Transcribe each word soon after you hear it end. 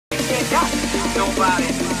nobody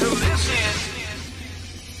do this in.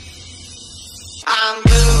 I'm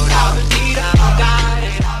good, I'll be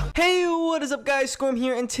dying. Hey, what is up guys, Skorm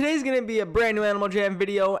here, and today's gonna be a brand new Animal Jam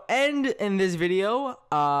video. And in this video,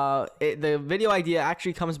 the video idea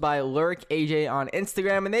actually comes by Lurk AJ on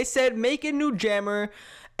Instagram, and they said make a new jammer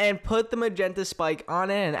and put the magenta spike on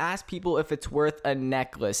it and ask people if it's worth a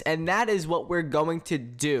necklace. And that is what we're going to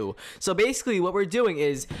do. So basically what we're doing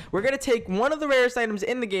is we're going to take one of the rarest items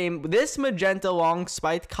in the game, this magenta long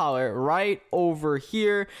spiked collar right over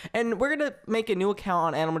here, and we're going to make a new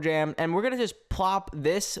account on Animal Jam, and we're going to just plop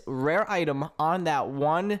this rare item on that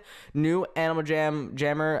one new Animal Jam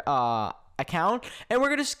jammer account, and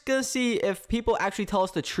we're just gonna see if people actually tell us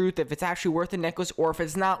the truth, if it's actually worth a necklace or if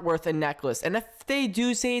it's not worth a necklace. And if they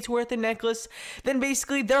do say it's worth a necklace, then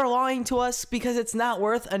basically they're lying to us because it's not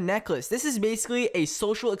worth a necklace. This is basically a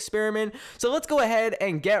social experiment. So let's go ahead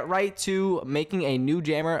and get right to making a new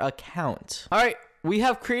jammer account. All right, we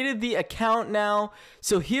have created the account now,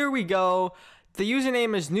 so here we go. The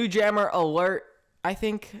username is new jammer alert, I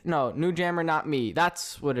think. No, new jammer not me,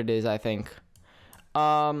 that's what it is, I think.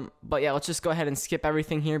 But yeah, let's just go ahead and skip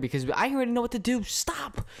everything here because I already know what to do.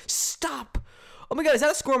 Stop. Oh my god, is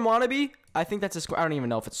that a Skorm wannabe? I think that's a Skorm. I don't even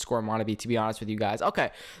know if it's a Skorm wannabe, to be honest with you guys.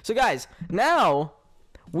 Okay, so guys, now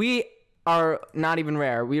we are not even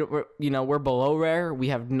rare. We're below rare. We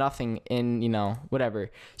have nothing in,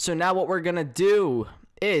 whatever. So now what we're gonna do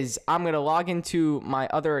is I'm gonna log into my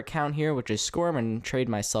other account here, which is Skorm, and trade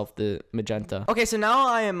myself the magenta. Okay, so now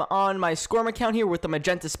I am on my Skorm account here with the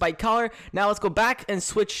magenta spike collar. Now let's go back and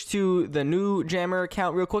switch to the new jammer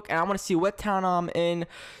account real quick, and I want to see what town I'm in.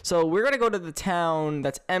 So we're gonna go to the town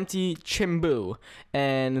that's empty, Chimbu,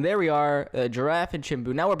 and there we are, giraffe and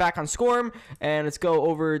Chimbu. Now we're back on Skorm, and let's go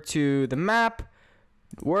over to the map,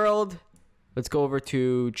 world. Let's go over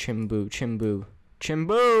to Chimbu,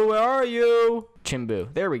 where are you?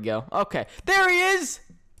 Chimbu, there we go. Okay, there he is,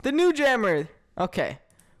 the new jammer. Okay,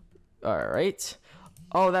 all right.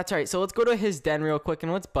 Oh, that's right. So let's go to his den real quick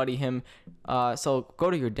and let's buddy him. So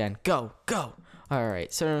go to your den. Go. All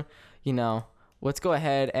right. So let's go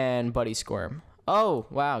ahead and buddy Skorm. Oh,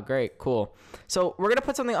 wow, great, cool. So we're gonna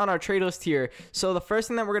put something on our trade list here. So the first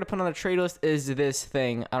thing that we're gonna put on the trade list is this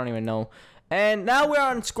thing. I don't even know. And now we're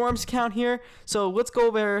on Skorm's account here. So let's go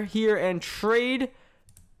over here and trade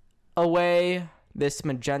away this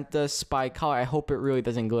magenta spike collar. I hope it really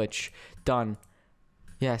doesn't glitch. Done.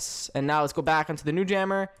 Yes. And now let's go back onto the new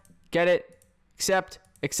jammer. Get it. Accept.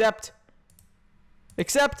 I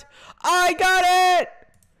got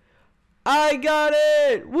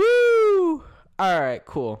it. Woo! Alright,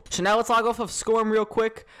 cool. So now let's log off of Skorm real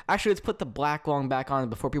quick. Actually, let's put the black long back on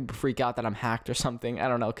before people freak out that I'm hacked or something. I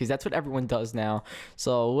don't know, because that's what everyone does now.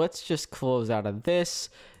 So let's just close out of this.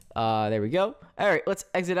 There we go. Alright, let's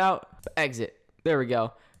exit out. Exit. There we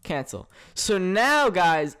go. Cancel. So now,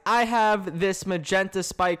 guys, I have this magenta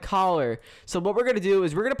spike collar. So what we're going to do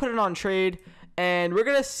is we're going to put it on trade, and we're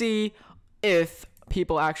going to see if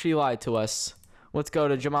people actually lied to us. Let's go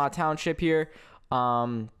to Jama Township here.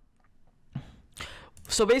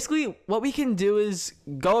 So basically, what we can do is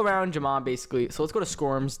go around Jama, basically. So let's go to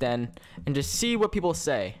Skorm's den and just see what people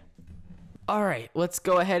say. All right, let's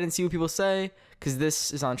go ahead and see what people say, because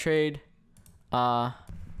this is on trade.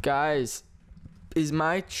 Guys, is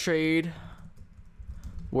my trade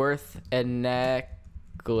worth a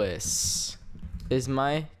necklace? Is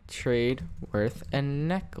my trade worth a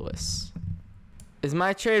necklace? Is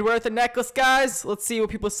my trade worth a necklace, guys? Let's see what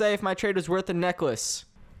people say if my trade is worth a necklace.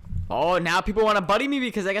 Oh, now people want to buddy me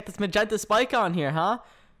because I got this magenta spike on here, huh?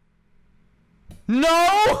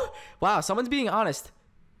 No! Wow, someone's being honest.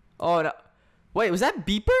 Oh, no. Wait, was that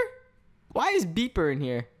Beeper? Why is Beeper in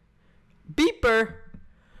here? Beeper?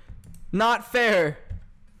 Not fair.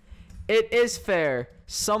 It is fair.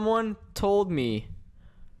 Someone told me.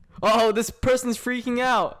 Oh, this person's freaking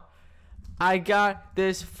out. I got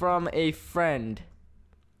this from a friend.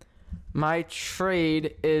 My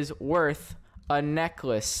trade is worth a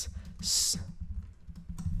necklace.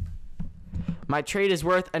 My trade is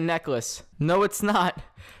worth a necklace. No, it's not.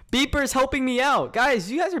 Beeper's helping me out. Guys,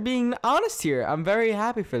 you guys are being honest here. I'm very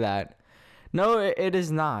happy for that. No, it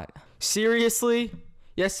is not. Seriously?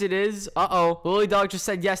 Yes, it is. Uh-oh. Lily Dog just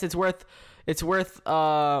said yes, it's worth,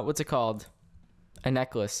 what's it called? A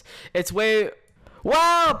necklace. It's way...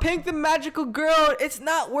 Wow, Pink the Magical Girl. It's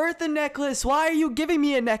not worth a necklace. Why are you giving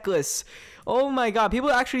me a necklace? Oh my god.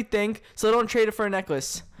 People actually think, so don't trade it for a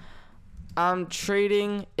necklace. I'm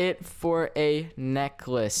trading it for a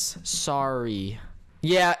necklace. Sorry.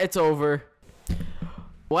 Yeah, it's over.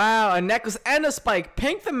 Wow, a necklace and a spike.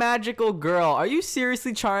 Pink the Magical Girl. Are you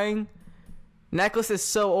seriously trying? Necklace is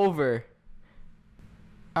so over.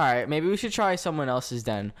 All right, maybe we should try someone else's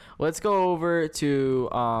den. Let's go over to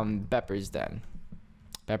Bepper's den.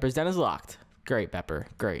 Bepper's den is locked. Great, Bepper.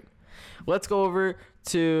 Great. Let's go over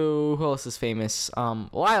to who else is famous?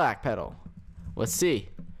 Lilac Petal. Let's see.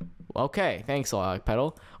 Okay, thanks, Lilac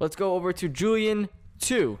Petal. Let's go over to Julian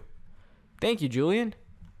 2. Thank you, Julian.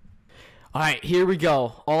 All right, here we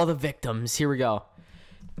go. All the victims. Here we go.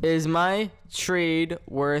 Is my trade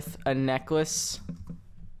worth a necklace?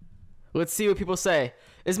 Let's see what people say.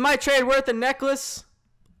 Is my trade worth a necklace?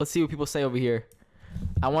 Let's see what people say over here.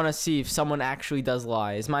 I want to see if someone actually does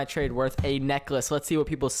lie. Is my trade worth a necklace? Let's see what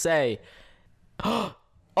people say. Oh,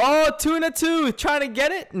 Tuna 2 trying to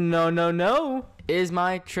get it? No, no, no. Is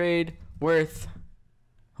my trade worth,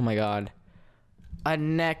 oh my god, a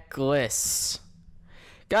necklace?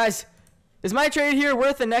 Guys, is my trade here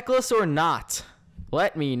worth a necklace or not?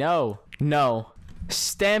 Let me know. No.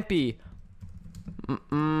 Stampy.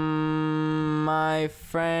 My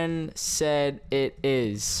friend said it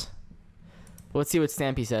is. Let's see what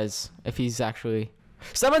Stampy says. If he's actually...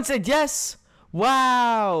 Someone said yes!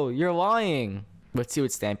 Wow! You're lying. Let's see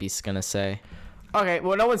what Stampy's gonna say. Okay,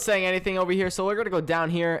 well, no one's saying anything over here, so we're gonna go down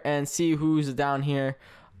here and see who's down here.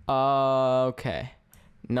 Okay.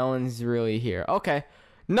 No one's really here. Okay.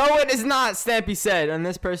 No, it is not, Stampy said, and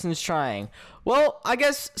this person's trying. Well, I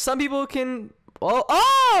guess some people can... Well,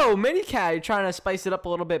 oh, Minicat, you're trying to spice it up a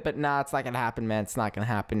little bit, but nah, it's not gonna happen, man. It's not gonna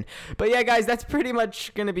happen. But yeah, guys, that's pretty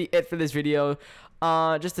much gonna be it for this video.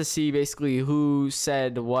 Just to see basically who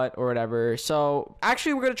said what or whatever. So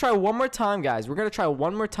actually, we're gonna try one more time, guys. We're gonna try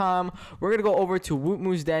one more time. We're gonna go over to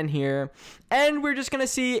Wootmoo's den here, and we're just gonna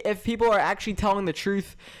see if people are actually telling the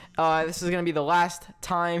truth. This is gonna be the last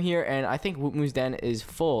time here, and I think Wootmoo's den is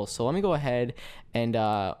full. So let me go ahead and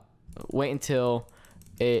wait until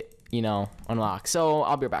it, you know, unlock. So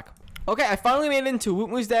I'll be right back. Okay, I finally made it into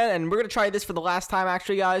Wootmoo's den, and we're gonna try this for the last time,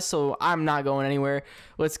 actually, guys. So I'm not going anywhere.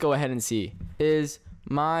 Let's go ahead and see. Is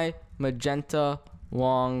my magenta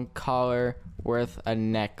long collar worth a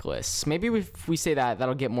necklace? Maybe if we say that,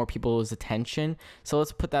 that'll get more people's attention. So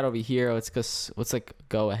let's put that over here. Let's like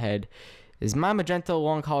go ahead. Is my magenta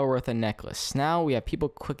long collar worth a necklace? Now we have people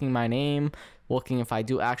clicking my name, looking if I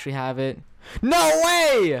do actually have it. No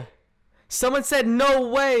way! Someone said no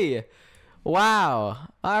way. Wow.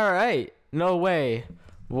 All right. No way.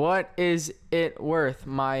 What is it worth,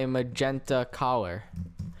 my magenta collar?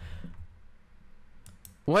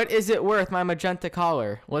 What is it worth, my magenta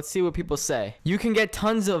collar? Let's see what people say. You can get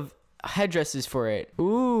tons of headdresses for it.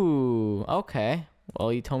 Ooh, okay.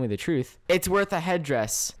 Well, you told me the truth. It's worth a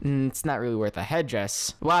headdress. It's not really worth a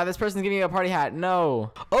headdress. Wow, this person's giving me a party hat.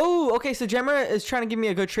 No. Oh, okay, so Jammer is trying to give me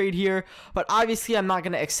a good trade here, but obviously I'm not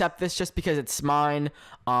going to accept this just because it's mine.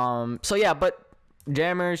 So yeah, but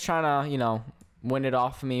Jammer is trying to, you know, win it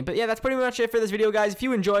off of me. But yeah, that's pretty much it for this video, guys. If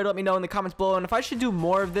you enjoyed, let me know in the comments below, and if I should do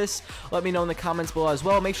more of this, let me know in the comments below as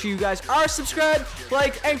well. Make sure you guys are subscribed,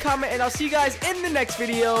 like, and comment, and I'll see you guys in the next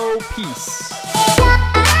video. Peace.